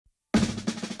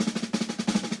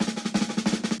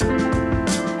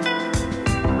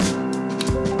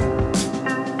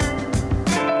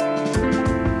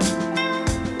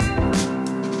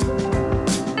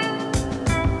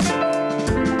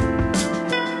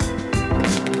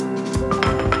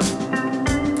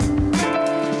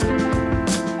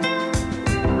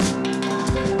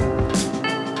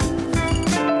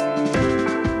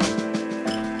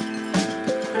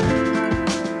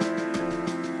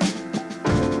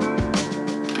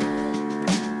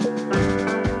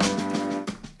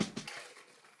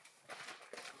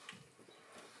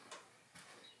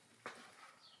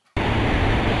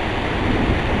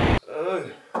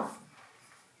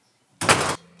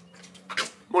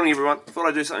Morning everyone, thought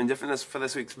I'd do something different for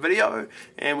this week's video,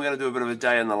 and we're going to do a bit of a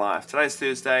day in the life. Today's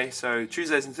Thursday, so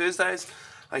Tuesdays and Thursdays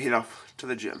I head off to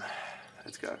the gym.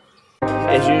 Let's go.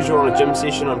 As usual on a gym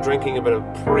session, I'm drinking a bit of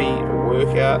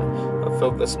pre-workout. I've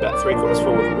filled this about 3/4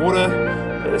 full with water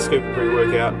and a scoop of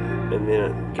pre-workout, and then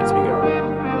it gets me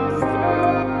going.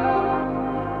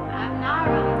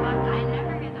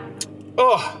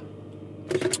 Oh,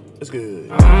 it's good.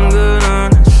 I'm good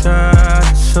on the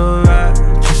side, it's alright.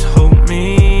 Just hold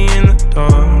me in the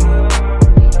dark.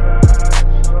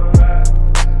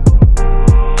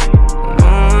 No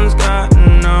one's got to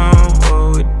know what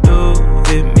we do.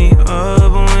 Hit me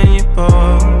up when you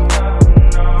ball.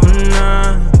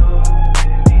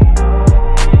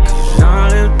 Cause I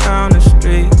live down the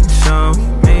street, so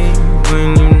me when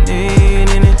you need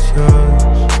and it's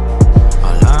yours.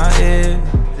 All I hear.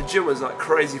 The gym was like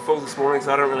crazy full this morning,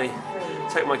 so I don't really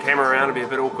take my camera around, it'd be a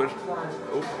bit awkward.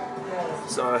 Ooh.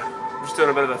 So I'm just doing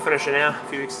a bit of a finisher now, a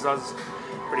few exercises,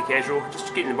 pretty casual,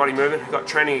 just getting the body moving. Got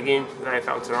training again with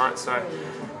AFL tonight, so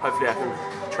hopefully I can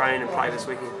train and play this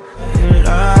weekend.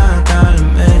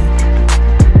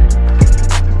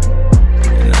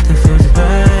 Nothing feels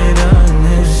better than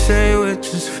they say we're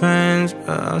just friends,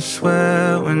 but I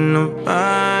swear when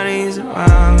nobody's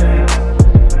around.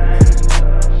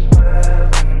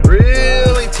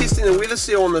 Testing the weather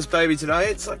seal on this baby today.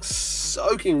 It's like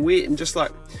soaking wet and just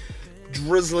like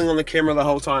drizzling on the camera the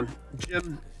whole time.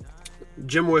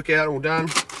 Gym workout all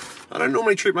done. I don't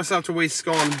normally treat myself to a wee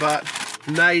scone, but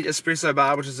Nade Espresso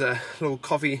Bar, which is a little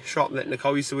coffee shop that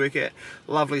Nicole used to work at,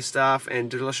 lovely staff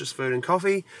and delicious food and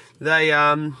coffee, they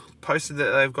posted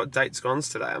that they've got date scones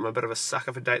today. I'm a bit of a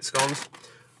sucker for date scones,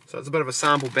 so it's a bit of a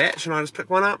sample batch and I just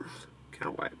picked one up.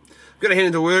 Can't wait. I've got to head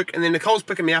into work, and then Nicole's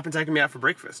picking me up and taking me out for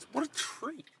breakfast. What a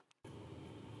treat.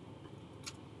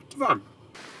 Fun.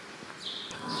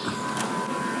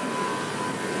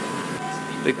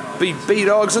 Big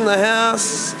B-dogs in the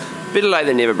house. Better late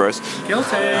than never, bros.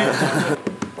 Guilty.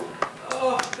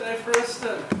 Oh, Dave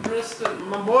Preston,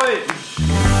 my boy.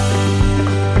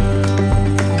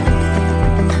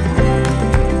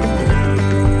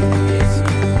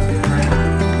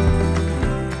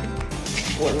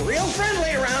 We're real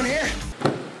friendly around here.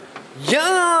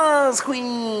 Yes,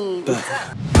 queen.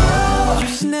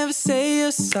 Just never say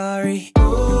you're sorry,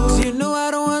 'cause you know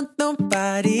I don't want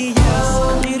nobody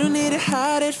else. You don't need to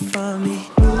hide it from me,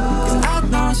 'cause I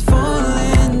know it's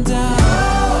falling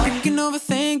down. You can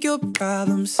overthink your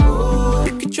problems.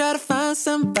 You can try to find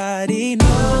somebody new.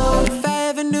 If I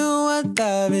ever knew what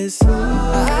love is, I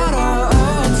don't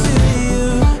owe it to you.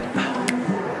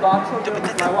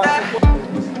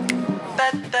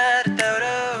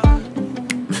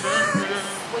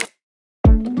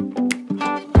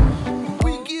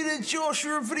 Josh,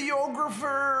 you're a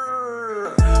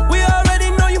videographer. We already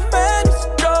know you managed to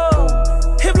go.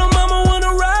 If my mama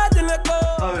wanna ride, then let go.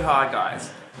 Oh, hi guys.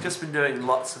 Just been doing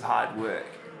lots of hard work,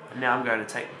 and now I'm going to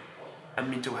take a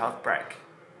mental health break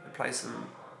and play some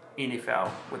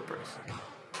NFL with Bruce.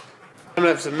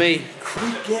 Coming up to me.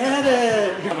 Get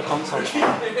it! Have a console.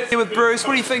 Here with Bruce,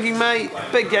 what are you thinking, mate?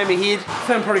 Big game ahead. I think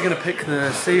I'm probably going to pick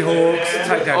the Seahawks,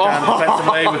 take that down the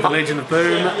Platinum League with the Legion of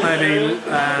Boom, maybe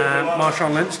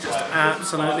Marshawn Lynch just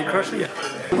absolutely crushing it.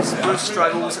 Bruce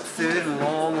struggles at third and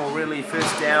long, or really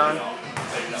first down.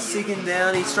 Second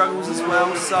down, he struggles as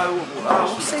well, so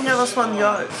we'll see how this one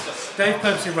goes. Dave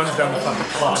purposely runs down the fucking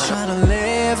clock. Trying to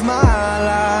live my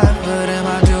life, but am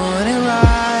I doing it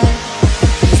right?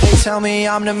 Tell me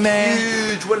I'm the man.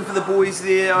 Huge win for the boys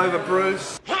there over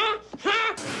Bruce.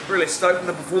 Really stoked with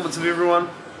the performance of everyone.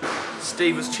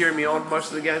 Steve was cheering me on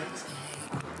most of the game.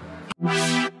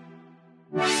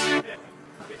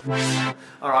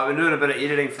 Alright, we're doing a bit of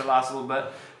editing for the last little bit,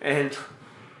 and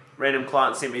random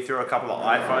client sent me through a couple of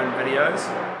iPhone videos.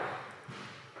 I'm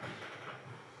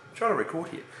trying to record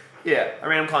here. Yeah, a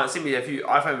random client sent me a few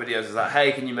iPhone videos. It's like,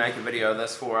 hey, can you make a video of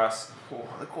this for us? Oh,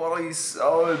 the quality's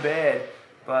so bad.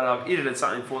 But I've edited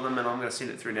something for them and I'm going to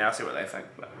send it through now, see what they think.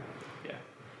 But yeah,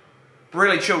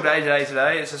 really chill day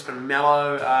today. It's just been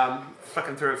mellow,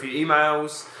 flicking through a few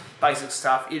emails, basic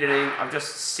stuff, editing. I've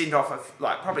just sent off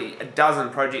probably a dozen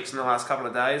projects in the last couple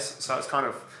of days, so it's kind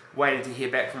of waiting to hear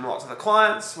back from lots of the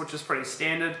clients, which is pretty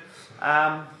standard.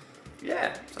 Yeah,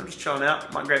 so I'm just chilling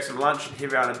out. Might grab some lunch and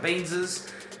head around to Beans's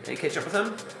and catch up with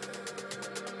him.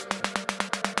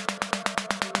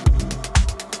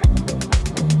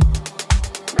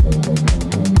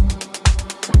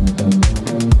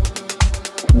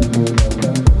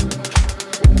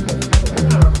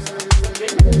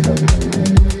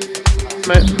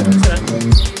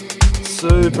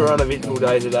 Super uneventful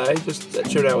day today, just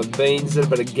chilled out with Beans, did a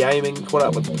bit of gaming, caught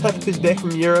up with Pip who's back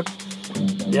from Europe,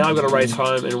 Now I've got to race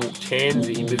home and walk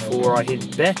Tansy before I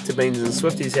head back to Beans and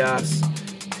Swifty's house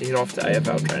to head off to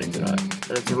AFL training tonight.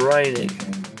 And it's raining.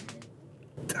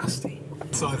 Dusty.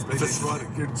 Besides, but it's right,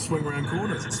 it could swing around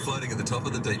corners. It's floating at the top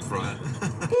of the deep fryer.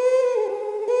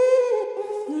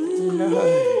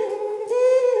 No.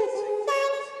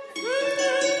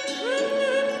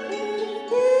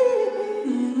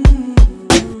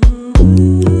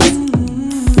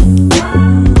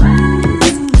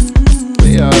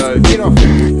 Get off.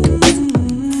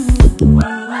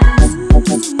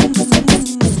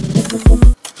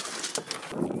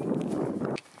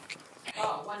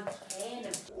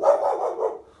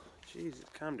 Jesus,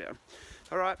 calm down.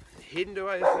 Alright, heading to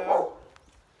AFL.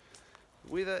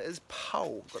 Weather is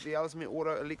pole. Got the Ellesmere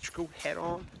Auto electrical hat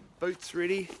on, boots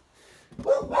ready.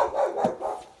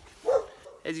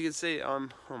 As you can see, oh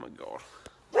my god.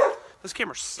 This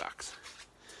camera sucks.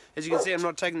 As you can see, I'm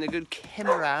not taking the good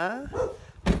camera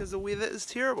because the weather is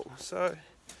terrible. So,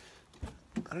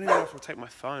 I don't even know if I'll take my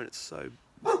phone. It's so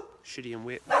shitty and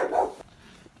wet.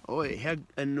 Oi, how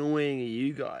annoying are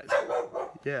you guys?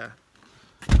 Yeah.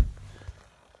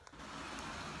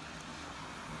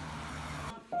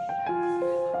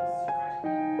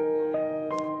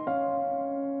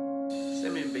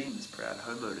 Sammy and Bean's proud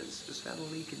homeowners just found a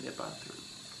leak in their bathroom.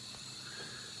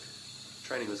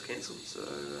 Training was cancelled, so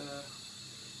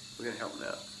we're going to help them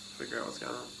out, figure out what's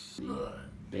going on.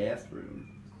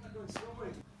 Bathroom.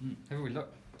 Have a wee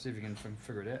look, see if you can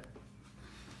figure it out.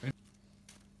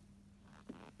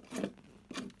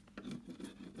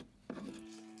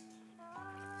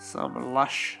 Some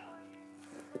lush.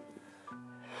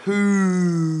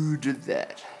 Who did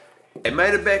that? I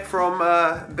made it back from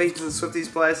Beatons and Swifty's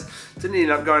place. Didn't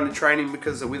end up going to training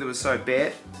because the weather was so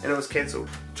bad and it was cancelled.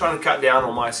 Trying to cut down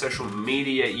on my social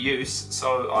media use,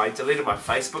 so I deleted my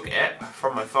Facebook app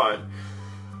from my phone.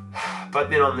 But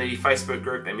then on the Facebook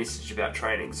group they messaged about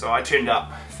training, so I turned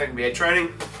up thinking we had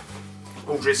training,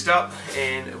 all dressed up,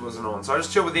 and it wasn't on. So I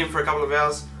just chilled with them for a couple of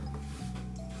hours.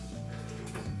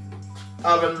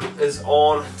 Oven is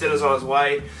on, dinner's on its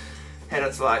way. Had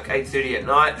it to like 8:30 at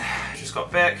night. Just got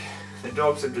back. The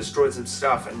dogs have destroyed some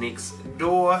stuff next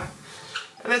door.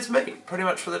 And that's me, pretty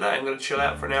much for the day. I'm going to chill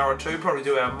out for an hour or two, probably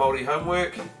do our multi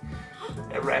homework,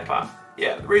 and wrap up.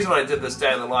 Yeah, the reason I did this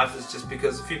day in the life is just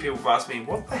because a few people have asked me,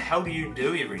 what the hell do you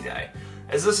do every day?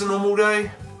 Is this a normal day?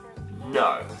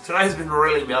 No. Today's been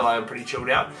really mellow and pretty chilled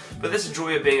out, but that's the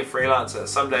joy of being a freelancer.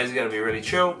 Some days are going to be really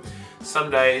chill,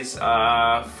 some days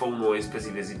are full noise,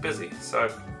 busy, busy, busy. So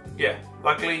yeah,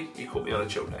 luckily you caught me on a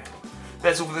chill day.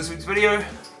 That's all for this week's video.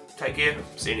 Take care,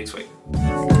 see you next week.